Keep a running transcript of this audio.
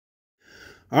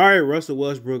All right, Russell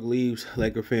Westbrook leaves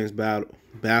Laker fans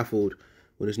baffled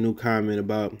with his new comment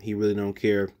about he really don't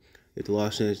care if the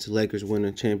Los Angeles Lakers win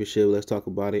a championship. Let's talk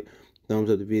about it. Thumbs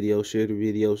up the video, share the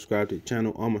video, subscribe to the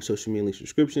channel, all my social media links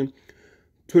description.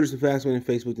 Twitter's the fast one, and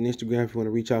Facebook and Instagram. If you want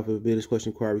to reach out for a business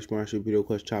question, inquiry, sponsorship, video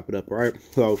question, chop it up. All right.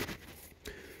 So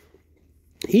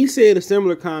he said a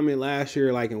similar comment last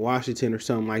year, like in Washington or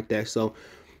something like that. So,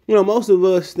 most of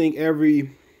us think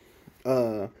every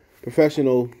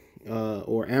professional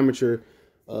or amateur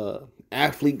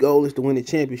athlete goal is to win a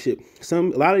championship. A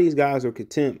lot of these guys are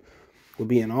content with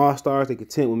being all-stars. They're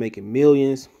content with making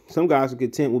millions. Some guys are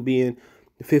content with being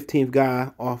the 15th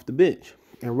guy off the bench.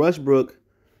 And Westbrook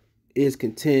is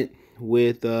content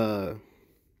with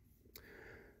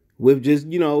just,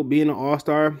 being an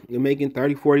all-star and making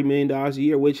 $30-40 million a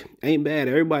year, which ain't bad.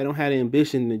 Everybody don't have the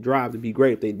ambition and the drive to be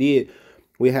great. If they did,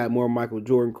 we had more Michael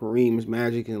Jordan, Kareem's,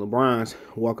 Magic, and LeBron's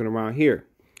walking around here.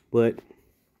 But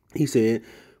he said,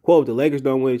 quote, "The Lakers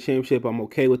don't win a championship. I'm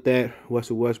okay with that."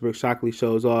 Russell Westbrook shockingly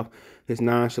shows off his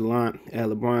nonchalant at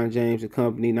LeBron James and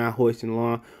company not hoisting the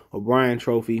Long O'Brien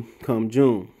trophy come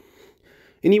June.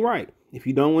 And he's right. If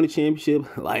you don't win a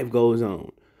championship, life goes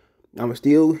on. He's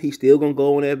still gonna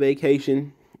go on that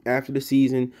vacation after the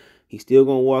season. He's still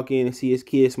gonna walk in and see his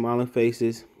kids' smiling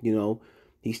faces.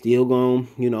 He's still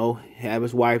gonna, have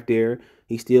his wife there.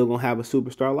 He's still gonna have a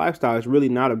superstar lifestyle. It's really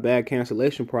not a bad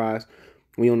cancellation prize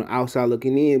when you're on the outside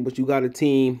looking in, but you got a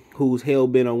team who's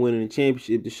hell-bent on winning the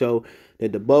championship to show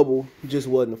that the bubble just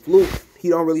wasn't a fluke. He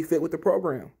don't really fit with the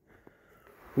program.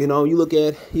 You look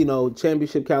at,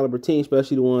 championship caliber teams,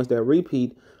 especially the ones that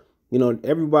repeat,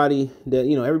 everybody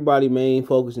main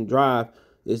focus and drive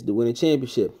is to win a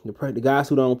championship. The guys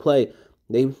who don't play,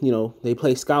 they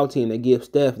play scout team. They give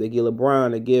Steph, they give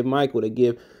LeBron, they give Michael, they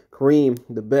give Kareem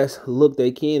the best look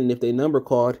they can. And if they number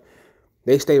card,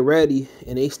 they stay ready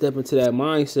and they step into that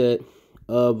mindset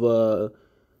of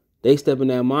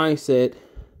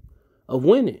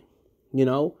winning.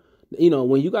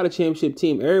 When you got a championship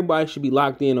team, everybody should be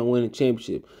locked in on winning a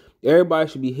championship. Everybody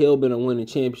should be hell-bent on winning a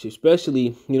championship,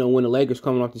 especially, when the Lakers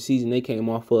coming off the season they came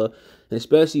off of, and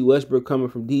especially Westbrook coming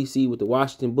from D.C. with the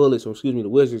Washington Bullets, the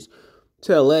Wizards,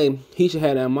 to L.A., he should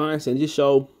have that mindset and just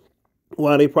show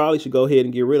why they probably should go ahead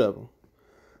and get rid of him.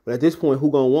 But at this point,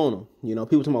 who gonna want him?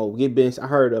 People talking about get Ben. I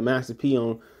heard Master P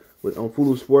on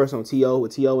Hulu Sports on T.O.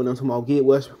 with T.O. and them talking about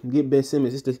get Ben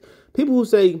Simmons. It's the people who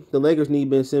say the Lakers need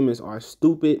Ben Simmons are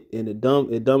stupid and the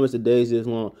dumbest of days is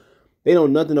long. They know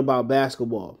nothing about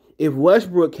basketball. If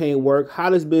Westbrook can't work, how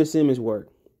does Ben Simmons work?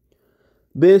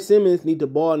 Ben Simmons needs the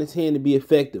ball in his hand to be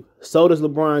effective. So does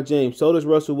LeBron James. So does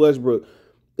Russell Westbrook.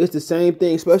 It's the same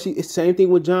thing, it's the same thing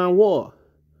with John Wall.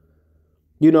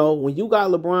 When you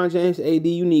got LeBron James, AD,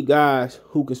 you need guys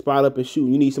who can spot up and shoot.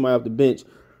 You need somebody off the bench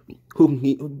who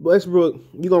can. Westbrook,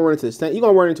 you're gonna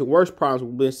run into worse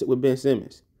problems with Ben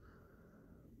Simmons.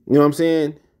 You know what I'm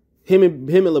saying? Him and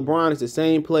LeBron is the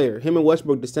same player. Him and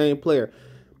Westbrook the same player.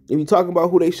 If you talk about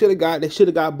who they should have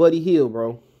got Buddy Hield,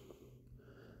 bro.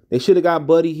 They should have got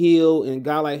Buddy Hield and a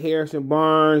guy like Harrison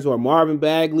Barnes or Marvin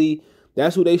Bagley.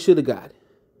 That's who they should have got.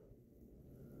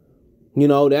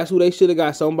 That's who they should have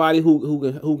got. Somebody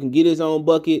who can get his own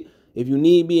bucket if you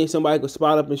need be, and somebody can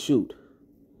spot up and shoot.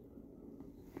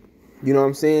 You know what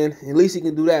I'm saying? At least he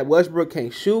can do that. Westbrook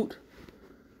can't shoot.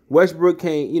 Westbrook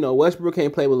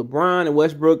can't play with LeBron, and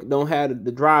Westbrook don't have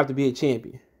the drive to be a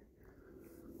champion.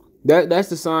 That's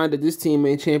the sign that this team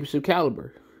ain't championship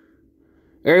caliber.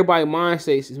 Everybody's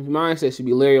mindset should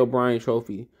be Larry O'Brien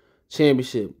Trophy,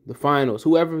 championship, the finals,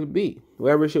 whoever it be,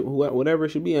 whatever it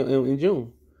should be in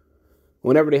June.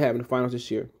 Whenever they have in the finals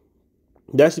this year.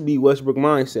 That should be Westbrook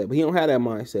mindset, but he don't have that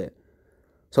mindset.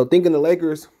 So thinking the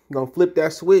Lakers gonna flip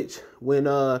that switch when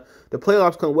the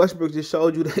playoffs come, Westbrook just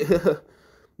showed you that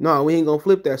no, we ain't gonna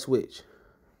flip that switch.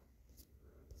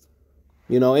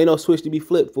 Ain't no switch to be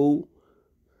flipped, fool.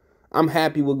 I'm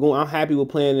happy with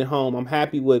playing at home. I'm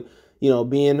happy with,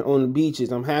 being on the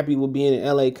beaches. I'm happy with being in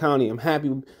LA County. I'm happy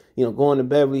with, going to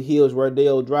Beverly Hills,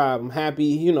 Rodeo Drive. I'm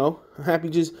happy, I'm happy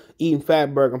just eating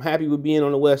Fatburger. I'm happy with being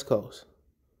on the West Coast.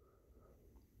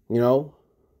 I'm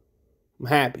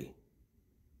happy.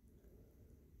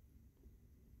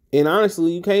 And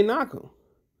honestly, you can't knock them.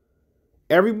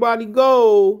 Everybody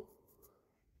go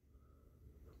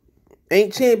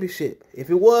ain't championship. If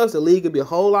it was, the league would be a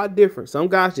whole lot different. Some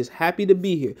guys just happy to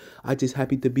be here. I just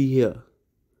happy to be here.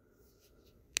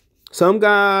 Some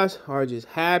guys are just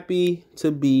happy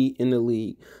to be in the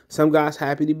league. Some guys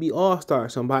happy to be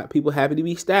all-stars. Some people happy to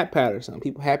be stat pattern. Some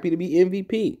people happy to be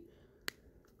MVP.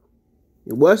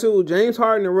 James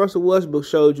Harden and Russell Westbrook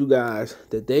showed you guys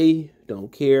that they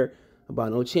don't care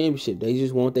about no championship. They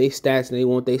just want their stats and they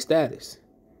want their status.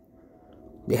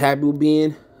 They're happy with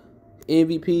being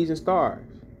MVPs and stars.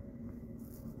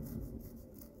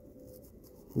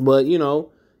 But,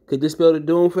 could this spell the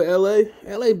doom for LA?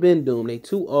 LA been doomed. They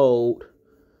too old.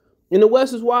 And the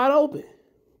West is wide open.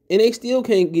 And they still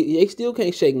can't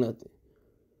shake nothing.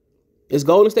 Is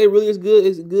Golden State really as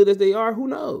good as they are? Who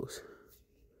knows?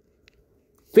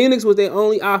 Phoenix was their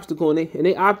only obstacle, and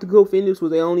they optical Phoenix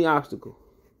was their only obstacle.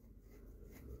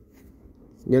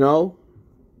 The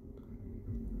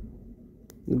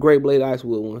great Blade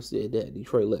Icewood once said that,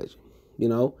 Detroit legend.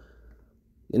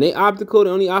 And they optical, the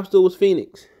only obstacle was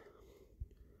Phoenix.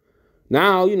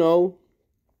 Now,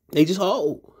 they just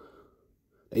hold.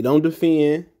 They don't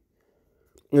defend.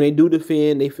 When they do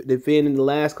defend, they defend in the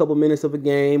last couple minutes of a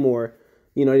game, or,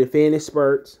 they defend in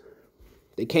spurts.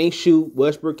 They can't shoot.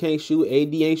 Westbrook can't shoot.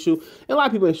 AD ain't shoot. And a lot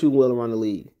of people ain't shooting well around the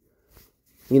league.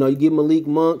 You get Malik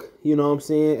Monk,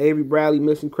 Avery Bradley,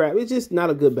 missing crap. It's just not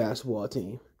a good basketball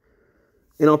team.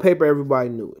 And on paper, everybody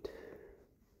knew it.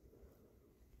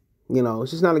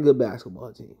 It's just not a good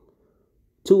basketball team.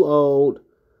 Too old.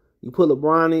 You put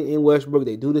LeBron in Westbrook,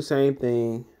 they do the same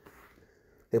thing.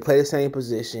 They play the same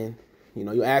position.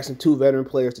 You're asking two veteran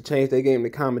players to change their game to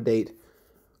accommodate.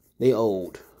 They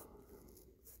old.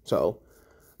 So,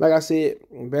 like I said,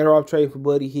 better off trading for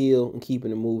Buddy Hield and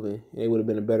keeping it moving. They would have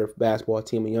been a better basketball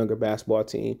team, a younger basketball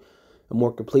team, a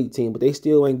more complete team. But they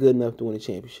still ain't good enough to win a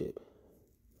championship.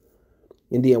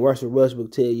 And then Russell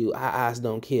Westbrook tell you, I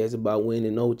don't care about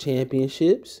winning no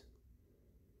championships.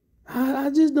 I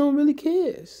just don't really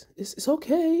care. It's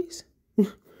okay.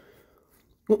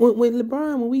 When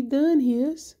LeBron, when we done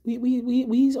here,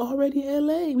 we's already in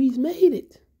LA. We's made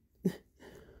it.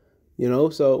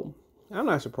 So I'm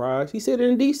not surprised. He said it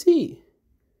in DC.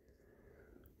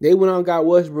 They went on and got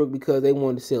Westbrook because they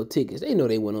wanted to sell tickets. They know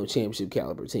they went on a championship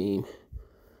caliber team.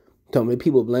 Told me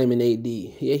people blaming AD.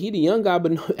 Yeah, he the young guy,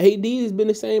 but AD has been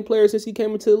the same player since he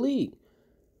came into the league.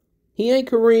 He ain't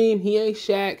Kareem. He ain't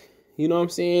Shaq. You know what I'm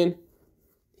saying?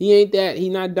 He ain't that. He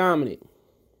not dominant.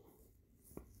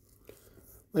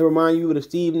 They remind you of the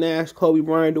Steve Nash, Kobe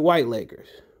Bryant, the White Lakers.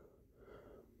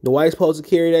 The White's supposed to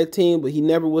carry that team, but he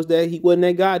never was that. He wasn't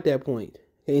that guy at that point.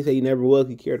 Can't say he never was.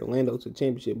 He carried Orlando to the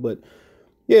championship. But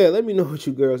yeah, let me know what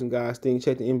you girls and guys think.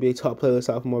 Check the NBA Top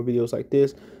playlist out for more videos like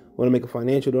this. Want to make a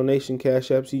financial donation?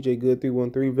 Cash App CJ Good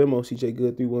 313, Venmo CJ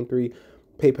Good 313,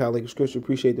 PayPal link description.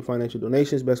 Appreciate the financial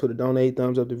donations. Best way to donate: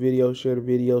 thumbs up the video, share the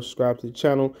video, subscribe to the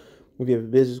channel. If you have a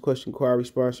business question, inquiry,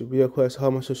 sponsor, video request, how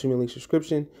my social media link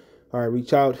subscription. All right,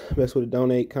 reach out. Best way to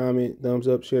donate: comment, thumbs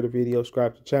up, share the video,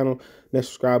 subscribe to the channel. Next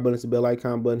subscribe button is the bell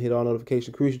icon button. Hit all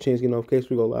notifications. Crucial chance to get notifications.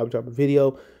 We go live, drop a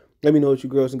video. Let me know what you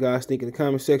girls and guys think in the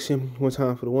comment section. One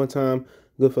time for the one time.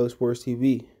 Goodfellas Sports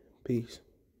TV. Peace.